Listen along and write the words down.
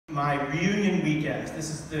My reunion weekend. This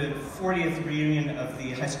is the 40th reunion of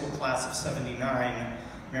the high school class of '79,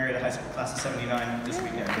 Marietta High School class of '79 this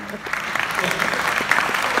weekend.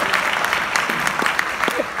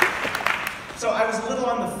 So I was a little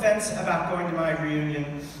on the fence about going to my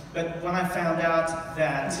reunion, but when I found out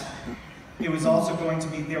that it was also going to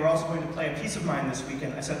be, they were also going to play a piece of mine this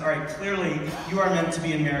weekend, I said, all right, clearly you are meant to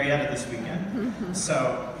be in Marietta this weekend.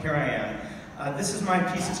 So here I am. This is my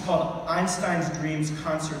piece. It's called Einstein's Dreams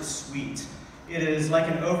Concert Suite. It is like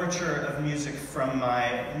an overture of music from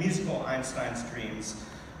my musical Einstein's Dreams.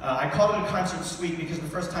 I called it a concert suite because the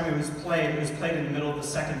first time it was played in the middle of the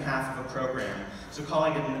second half of a program. So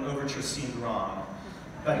calling it an overture seemed wrong.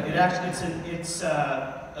 But it actually, it's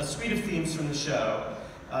a suite of themes from the show.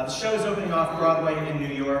 The show is opening off Broadway in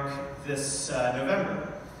New York this November.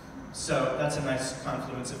 So that's a nice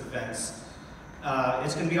confluence of events.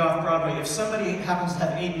 It's going to be off Broadway. If somebody happens to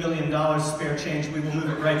have $8 million spare change, we will move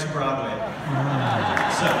it right to Broadway.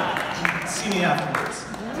 So, see me afterwards.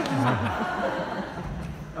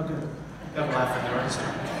 Oh, good. Got a laugh in the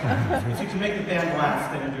orchestra. If you can make the band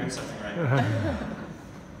laugh, then you're doing something right.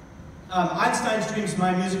 Einstein's Dreams,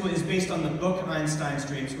 my musical, is based on the book Einstein's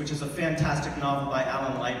Dreams, which is a fantastic novel by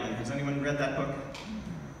Alan Lightman. Has anyone read that book?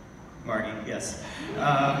 Marty, yes.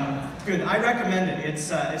 Good, I recommend it. It's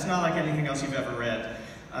not like anything else you've ever read.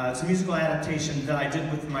 It's a musical adaptation that I did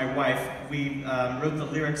with my wife. We wrote the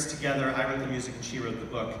lyrics together, I wrote the music and she wrote the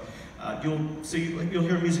book. You'll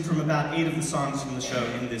hear music from about 8 of the songs from the show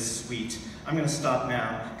in this suite. I'm going to stop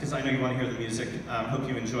now, because I know you want to hear the music. Hope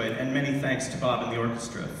you enjoy it. And many thanks to Bob and the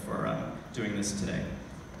orchestra for doing this today.